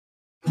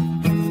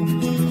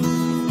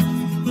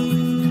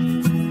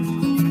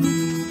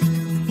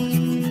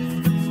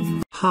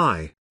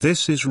Hi,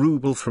 this is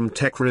Rubel from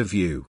Tech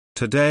Review.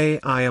 Today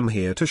I am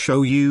here to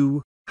show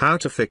you how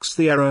to fix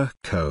the error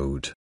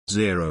code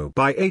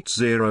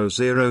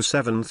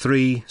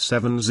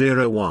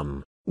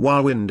 0x80073701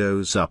 while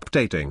Windows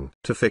updating.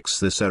 To fix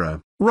this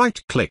error,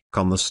 right-click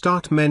on the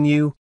Start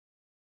menu,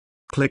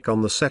 click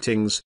on the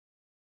Settings.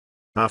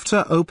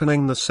 After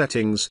opening the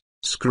settings,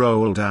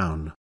 scroll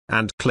down,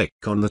 and click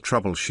on the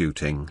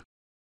Troubleshooting.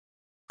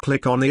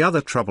 Click on the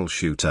other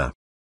troubleshooter.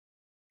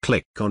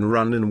 Click on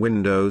Run in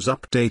Windows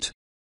Update.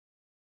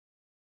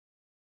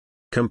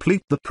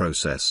 Complete the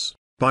process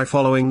by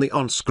following the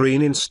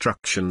on-screen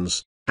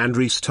instructions, and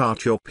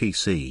restart your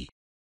PC.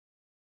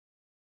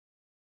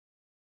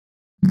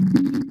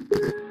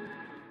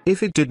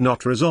 If it did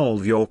not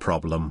resolve your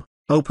problem,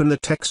 open the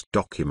text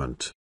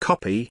document,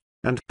 copy,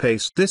 and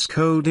paste this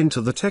code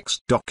into the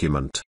text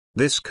document.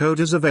 This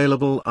code is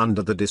available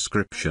under the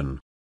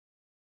description.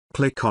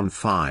 Click on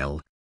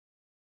File.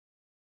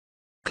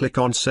 Click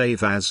on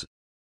Save As.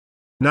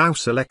 Now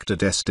select a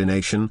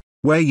destination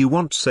where you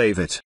want to save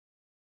it.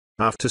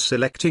 After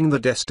selecting the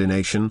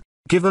destination,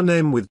 give a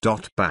name with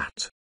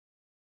 .bat.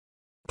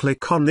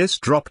 Click on this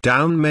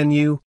drop-down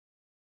menu.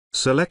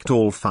 Select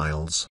all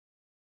files.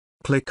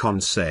 Click on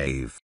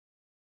Save.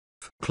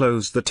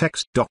 Close the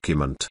text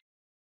document.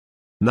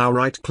 Now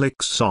right-click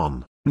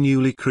on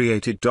newly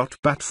created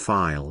 .bat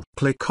file.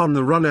 Click on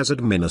the Run as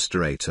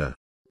Administrator.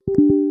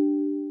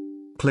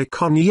 Click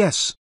on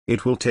Yes.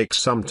 It will take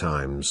some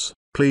time.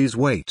 Please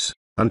wait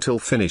until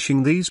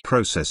finishing these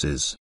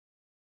processes.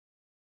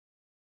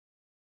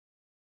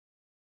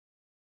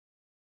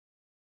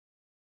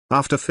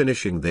 After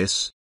finishing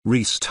this,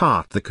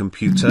 restart the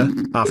computer.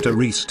 After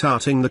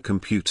restarting the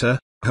computer,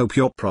 hope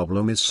your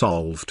problem is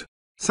solved.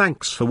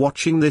 Thanks for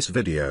watching this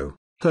video.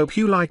 Hope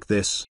you like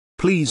this.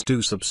 Please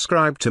do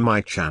subscribe to my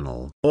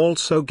channel.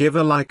 Also give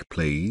a like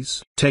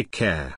please. Take care.